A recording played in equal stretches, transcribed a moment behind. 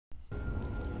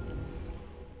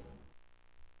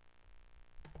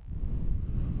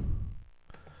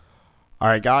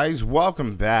Alright guys,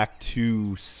 welcome back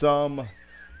to some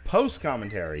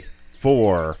post-commentary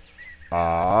for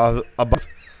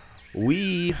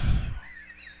we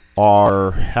are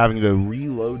having to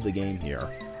reload the game here.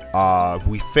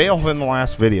 We failed in the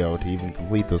last video to even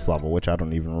complete this level, which I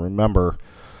don't even remember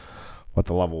what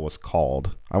the level was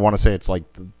called. I want to say it's like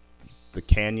the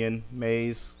canyon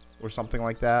maze or something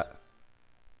like that.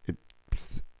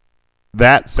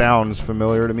 That sounds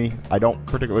familiar to me. I don't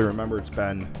particularly remember. It's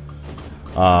been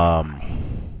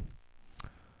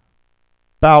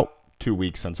about 2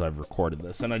 weeks since I've recorded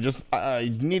this, and I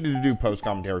needed to do post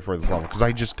commentary for this level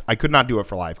because I could not do it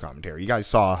for live commentary. You guys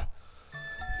saw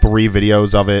 3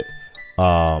 videos of it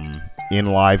in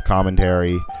live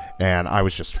commentary, and I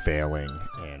was just failing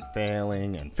and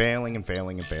failing and failing and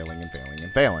failing and failing and failing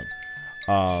and failing.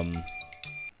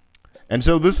 And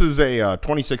so this is a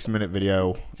 26-minute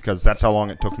video because that's how long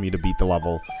it took me to beat the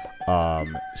level.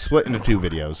 Split into 2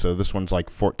 videos. So this one's like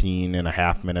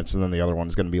 14.5 minutes, and then the other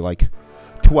one's going to be like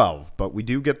 12. But we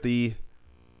do get the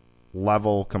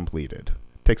level completed.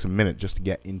 It takes a minute just to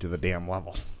get into the damn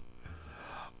level.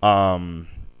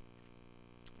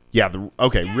 Yeah,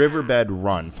 okay, Riverbed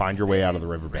Run. Find your way out of the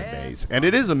Riverbed maze. And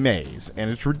it is a maze, and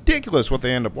it's ridiculous what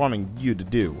they end up wanting you to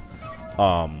do.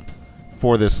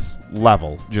 For this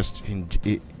level,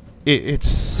 it's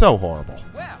so horrible.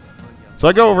 So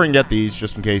I go over and get these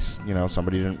just in case, you know,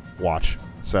 somebody didn't watch.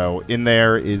 So in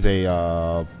there is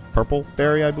a purple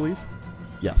berry, I believe.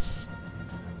 Yes.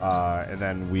 And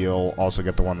then we'll also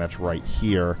get the one that's right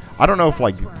here. I don't know if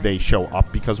like they show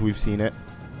up because we've seen it,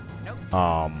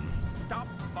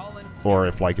 or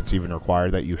if like it's even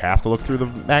required that you have to look through the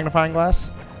magnifying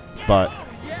glass. But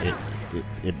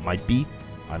it might be.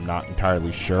 I'm not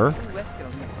entirely sure.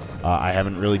 I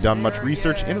haven't really done much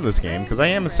research into this game because I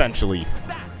am essentially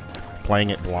playing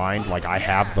it blind. Like, I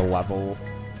have the level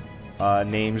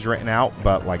names written out,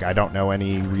 but like I don't know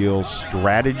any real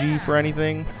strategy for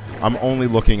anything. I'm only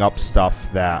looking up stuff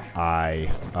that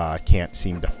I can't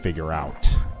seem to figure out.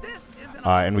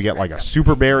 And we get like a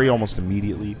super berry almost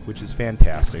immediately, which is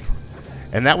fantastic.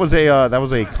 And that was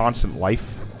a constant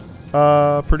life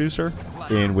producer,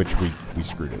 in which we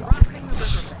screwed it up.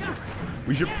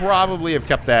 We should probably have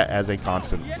kept that as a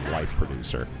constant life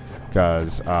producer,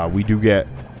 because we do get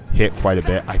hit quite a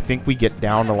bit. I think we get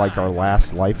down to like our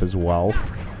last life as well.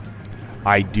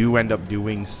 I do end up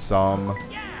doing some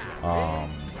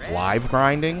live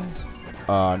grinding,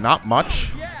 not much,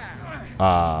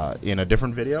 in a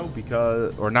different video,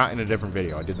 not in a different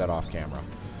video. I did that off camera,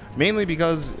 mainly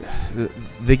because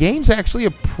the game's actually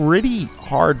a pretty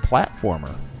hard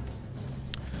platformer.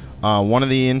 One of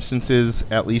the instances,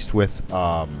 at least with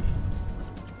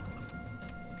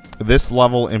this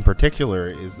level in particular,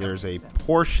 is there's a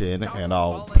portion, and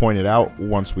I'll point it out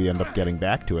once we end up getting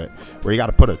back to it, where you got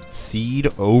to put a seed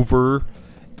over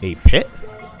a pit,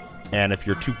 and if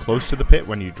you're too close to the pit,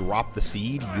 when you drop the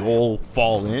seed, you'll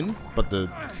fall in, but the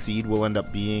seed will end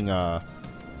up being the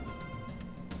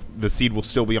seed will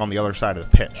still be on the other side of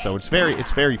the pit, so it's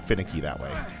very finicky that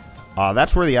way.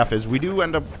 That's where the F is. We do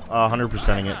end up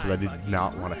 100%ing it because I did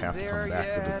not want to have to come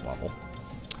back to this level.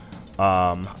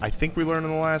 I think we learned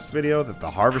in the last video that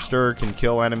the Harvester can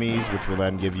kill enemies, which will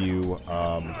then give you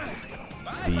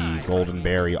the golden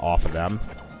berry off of them.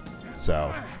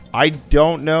 So I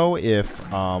don't know if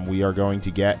we are going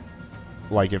to get,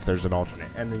 like, if there's an alternate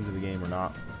ending to the game or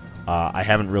not. I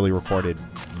haven't really recorded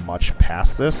much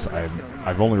past this.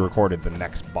 I've only recorded the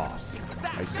next boss.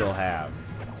 I still have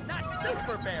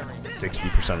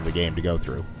 60% of the game to go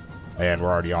through, and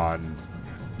we're already on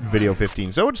video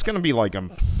 15, so it's going to be like a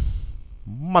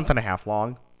month-and-a-half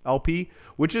long LP,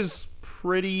 which is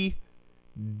pretty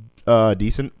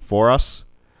decent for us.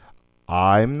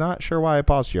 I'm not sure why I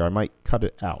paused here. I might cut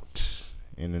it out,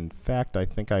 and in fact I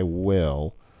think I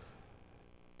will.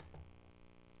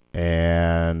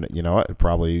 And you know what, it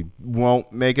probably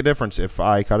won't make a difference if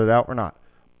I cut it out or not,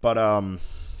 but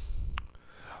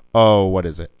oh, what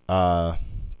is it?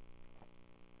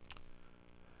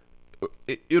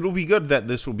 It'll be good that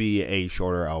this will be a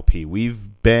shorter LP.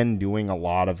 We've been doing a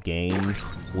lot of games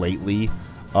lately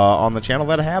on the channel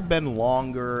that have been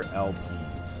longer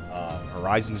LPs.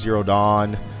 Horizon Zero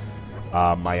Dawn,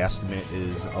 my estimate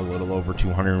is a little over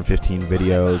 215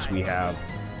 videos. We have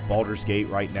Baldur's Gate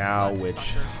right now,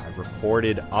 which I've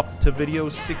recorded up to video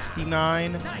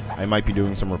 69. I might be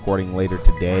doing some recording later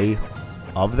today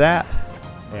of that.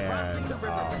 And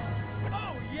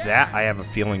that I have a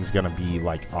feeling is going to be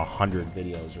like 100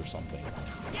 videos or something.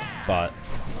 But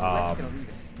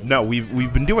no,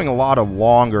 we've been doing a lot of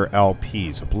longer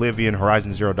LPs. Oblivion,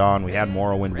 Horizon Zero Dawn. We had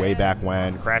Morrowind way back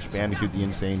when. Crash Bandicoot: The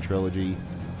Insane Trilogy.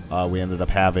 we ended up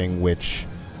having, which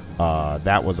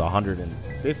that was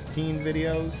 115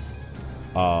 videos.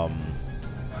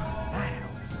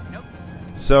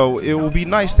 So it will be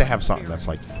nice to have something that's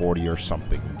like 40 or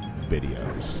something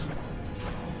videos.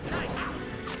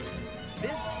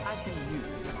 This I can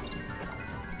use.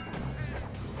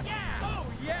 Yeah! Oh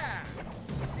yeah!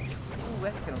 Ooh,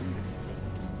 that's gonna leave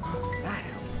it. That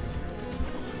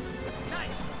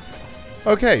helps.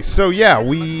 Okay, so yeah,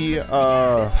 we've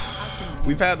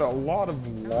had a lot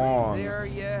of long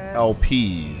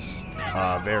LPs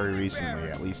very recently,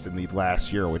 at least in the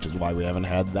last year, which is why we haven't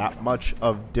had that much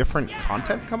of different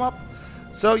content come up.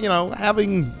 So, you know,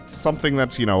 having something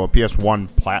that's, you know, a PS1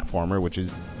 platformer, which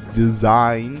is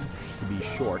designed to be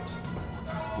short,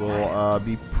 will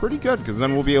be pretty good, because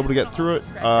then we'll be able to get through it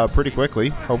pretty quickly,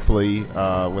 hopefully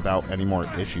without any more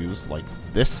issues like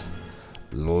this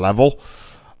level.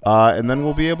 And then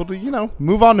we'll be able to, you know,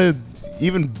 move on to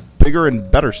even bigger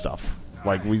and better stuff.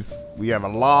 Like, we have a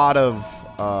lot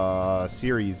of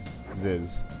series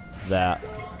that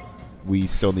we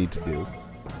still need to do.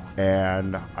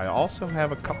 And I also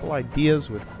have a couple ideas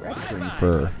with Gretchen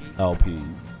for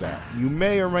LPs that you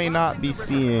may or may not be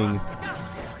seeing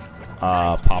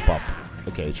pop up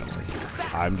occasionally.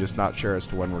 I'm just not sure as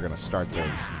to when we're going to start those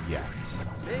yet.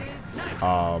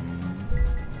 But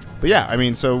yeah, I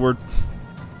mean, so we're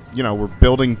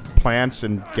building plants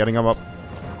and getting them up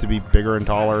to be bigger and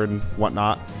taller and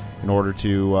whatnot in order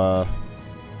to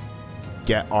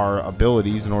get our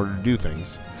abilities in order to do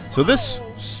things. So this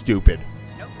stupid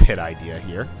pit idea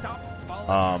here,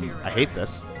 I hate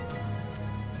this,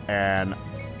 and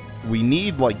we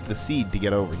need like the seed to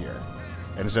get over here.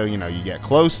 And so, you know, you get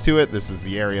close to it. This is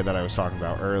the area that I was talking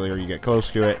about earlier. You get close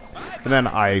to it, and then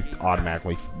I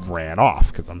automatically ran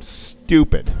off because I'm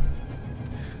stupid.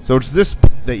 So it's this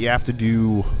that you have to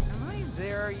do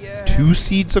 2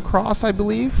 seeds across, I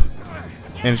believe,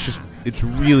 and it's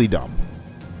really dumb.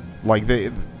 Like,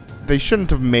 they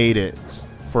shouldn't have made it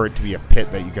for it to be a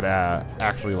pit that you could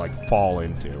actually like fall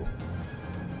into,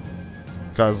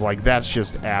 because like that's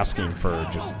just asking for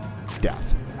just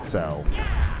death. So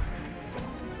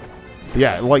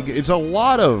yeah, like it's a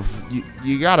lot of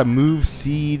you gotta move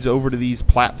seeds over to these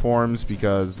platforms,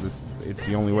 because it's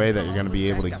the only way that you're gonna be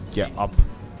able to get up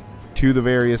to the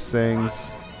various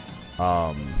things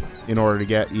in order to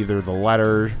get either the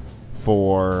letter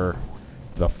for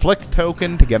the flick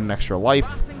token to get an extra life,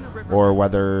 or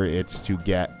whether it's to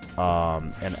get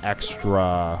an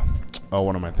extra, oh,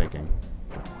 what am I thinking?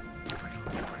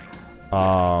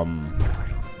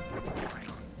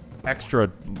 Extra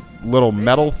little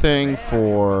metal thing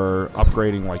for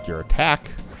upgrading like your attack,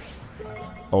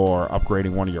 or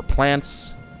upgrading one of your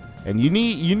plants. And you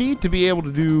need to be able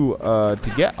to do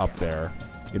to get up there,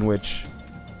 in which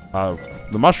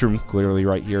the mushroom clearly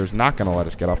right here is not going to let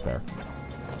us get up there.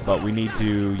 But we need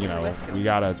to, you know, we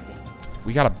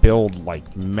gotta build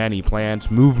like many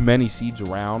plants, move many seeds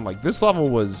around. Like, this level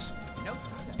was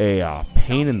a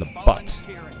pain in the butt.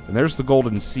 And there's the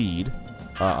golden seed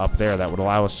up there that would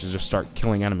allow us to just start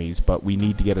killing enemies, but we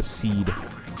need to get a seed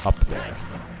up there,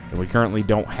 and we currently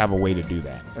don't have a way to do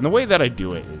that. And the way that I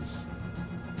do it is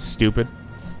stupid.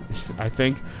 I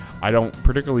think I don't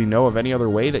particularly know of any other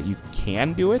way that you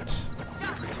can do it.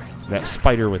 That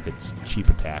spider with its cheap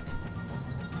attack.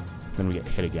 Then we get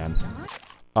hit again.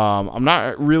 I'm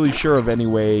not really sure of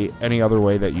any other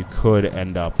way that you could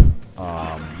end up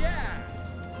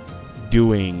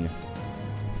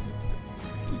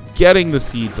getting the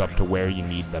seeds up to where you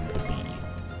need them to be.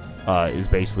 Is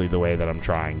basically the way that I'm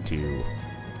trying to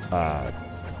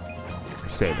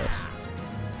say this.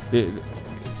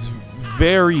 It's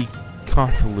very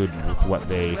convoluted with what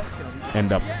they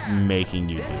end up making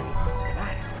you do.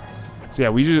 So yeah,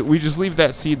 we just leave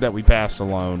that seed that we passed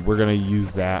alone. We're gonna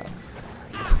use that.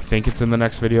 I think it's in the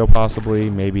next video, possibly,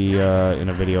 maybe in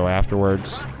a video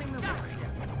afterwards.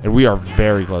 And we are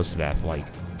very close to death. Like,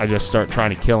 I just start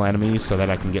trying to kill enemies so that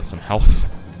I can get some health,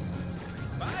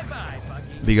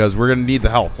 because we're gonna need the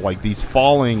health. Like, these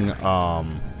falling,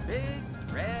 I'm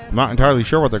not entirely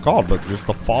sure what they're called, but just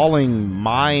the falling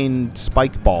mine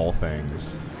spike ball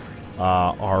things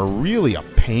are really a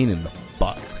pain in the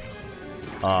butt.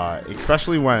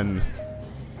 Especially when,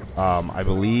 I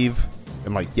believe,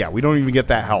 and like, yeah, we don't even get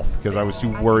that health because I was too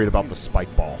worried about the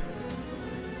spike ball.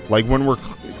 Like, when we're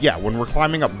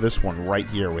climbing up this one right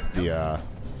here with the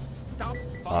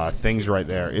things right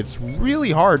there, it's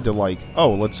really hard to like,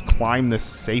 oh, let's climb this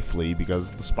safely,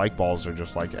 because the spike balls are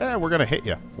just like, we're gonna hit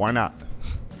you. Why not?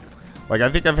 Like, I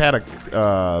think I've had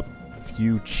a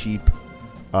few cheap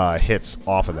hits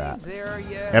off of that.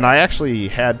 And I actually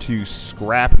had to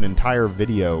scrap an entire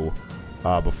video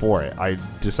before it. I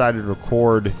decided to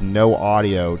record no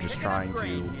audio, just trying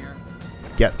to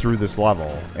get through this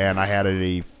level, and I had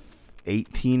a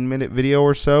 18-minute video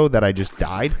or so that I just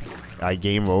died. I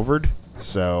game overed,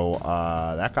 so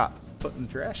that got put in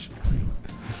the trash.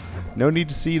 No need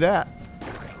to see that.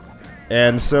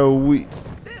 And so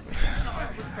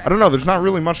I don't know, there's not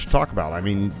really much to talk about. I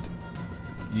mean,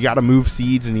 you gotta move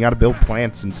seeds and you gotta build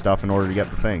plants and stuff in order to get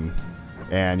the thing.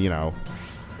 And, you know,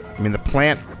 I mean, the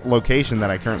plant location that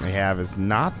I currently have is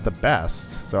not the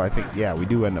best, so I think, yeah, we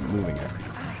do end up moving it.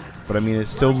 But, I mean,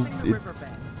 it's still...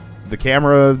 the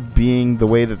camera being the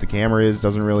way that the camera is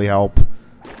doesn't really help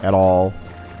at all.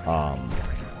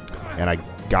 And I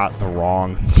got the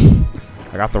wrong...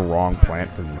 I got the wrong plant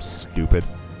because I'm stupid.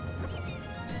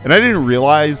 And I didn't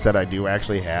realize that I do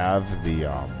actually have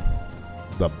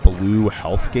the blue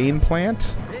health gain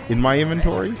plant in my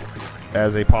inventory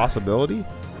as a possibility,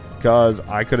 because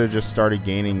I could have just started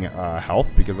gaining health,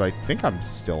 because I think I'm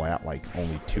still at like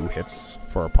only 2 hits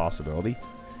for a possibility.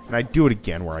 And I do it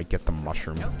again where I get the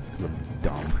mushroom because I'm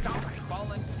dumb.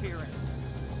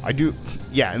 I do,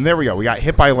 yeah, and there we go. We got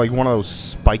hit by like one of those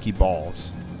spiky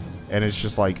balls, and it's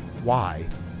just like, why?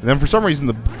 And then for some reason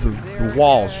the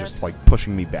wall's just like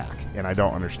pushing me back, and I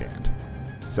don't understand.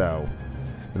 So,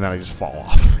 and then I just fall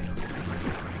off.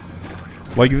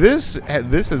 Like this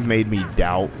has made me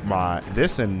doubt my,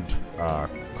 this and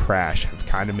Crash have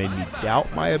kind of made me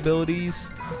doubt my abilities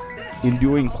in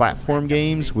doing platform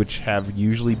games, which have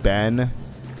usually been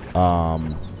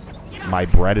my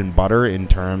bread and butter in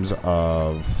terms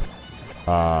of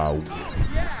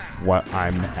what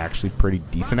I'm actually pretty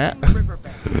decent at.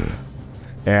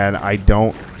 And I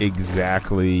don't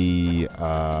exactly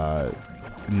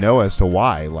know as to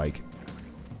why. Like,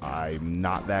 I'm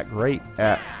not that great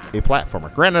at a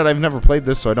platformer. Granted, I've never played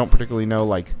this, so I don't particularly know,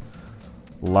 like,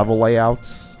 level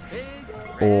layouts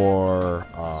or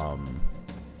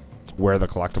where the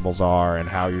collectibles are and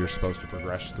how you're supposed to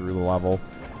progress through the level,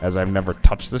 as I've never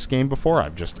touched this game before.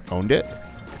 I've just owned it.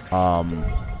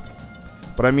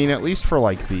 But I mean, at least for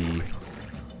like the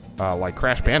like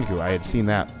Crash Bandicoot, I had seen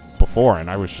that before, and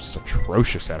I was just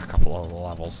atrocious at a couple of the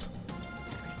levels.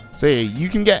 So yeah, you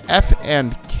can get F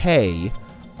and K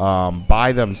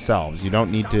by themselves. You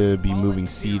don't need to be moving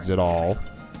seeds at all,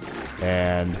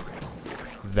 and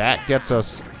that gets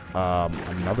us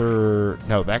another...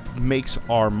 No, that makes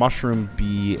our mushroom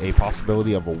be a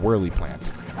possibility of a whirly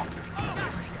plant.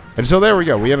 And so there we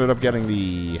go. We ended up getting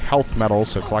the health medal,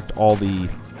 so collect all the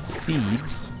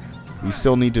seeds. We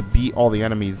still need to beat all the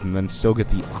enemies and then still get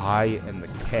the I and the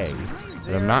K.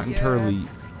 And I'm not entirely...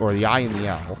 Or the I and the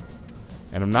L.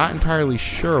 And I'm not entirely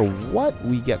sure what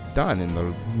we get done in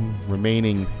the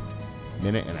remaining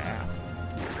minute and a half.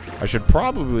 I should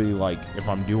probably, like, if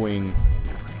I'm doing...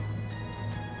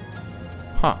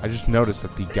 Huh, I just noticed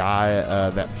that the guy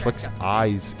that flicks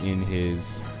eyes in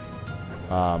his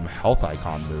health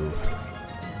icon moved.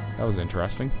 That was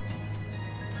interesting.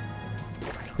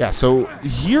 Yeah, so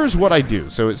here's what I do.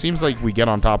 So it seems like we get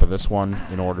on top of this one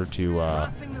in order to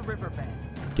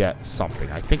get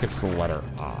something. I think it's the letter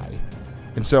I.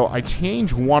 And so I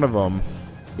change one of them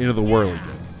into the whirligig.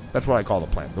 That's what I call the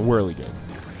plant, the whirligig.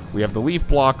 We have the leaf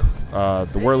block, the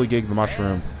whirligig, the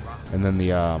mushroom, and then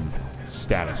the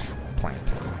status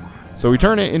plant. So we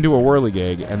turn it into a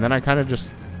whirligig, and then I kind of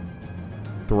just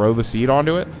throw the seed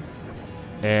onto it,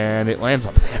 and it lands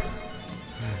up there.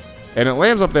 And it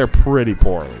lands up there pretty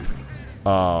poorly.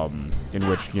 In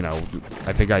which, you know,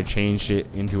 I think I changed it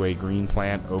into a green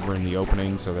plant over in the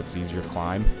opening so that's easier to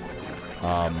climb.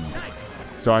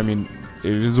 So, I mean,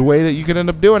 it is a way that you could end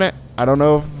up doing it. I don't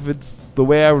know if it's the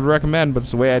way I would recommend, but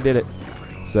it's the way I did it.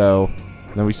 So,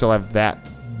 then we still have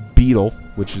that beetle,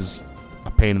 which is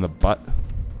a pain in the butt.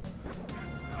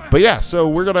 But yeah, so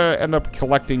we're going to end up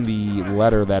collecting the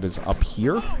letter that is up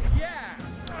here.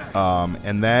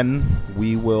 And then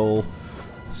we will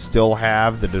still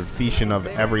have the defeation of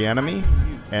every enemy,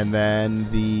 and then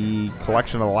the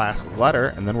collection of the last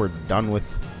letter, and then we're done with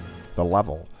the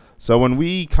level. So when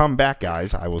we come back,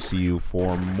 guys, I will see you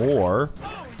for more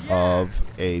of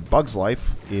a Bug's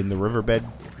Life in the Riverbed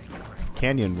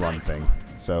Canyon Run thing.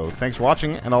 So thanks for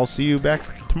watching, and I'll see you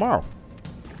back tomorrow.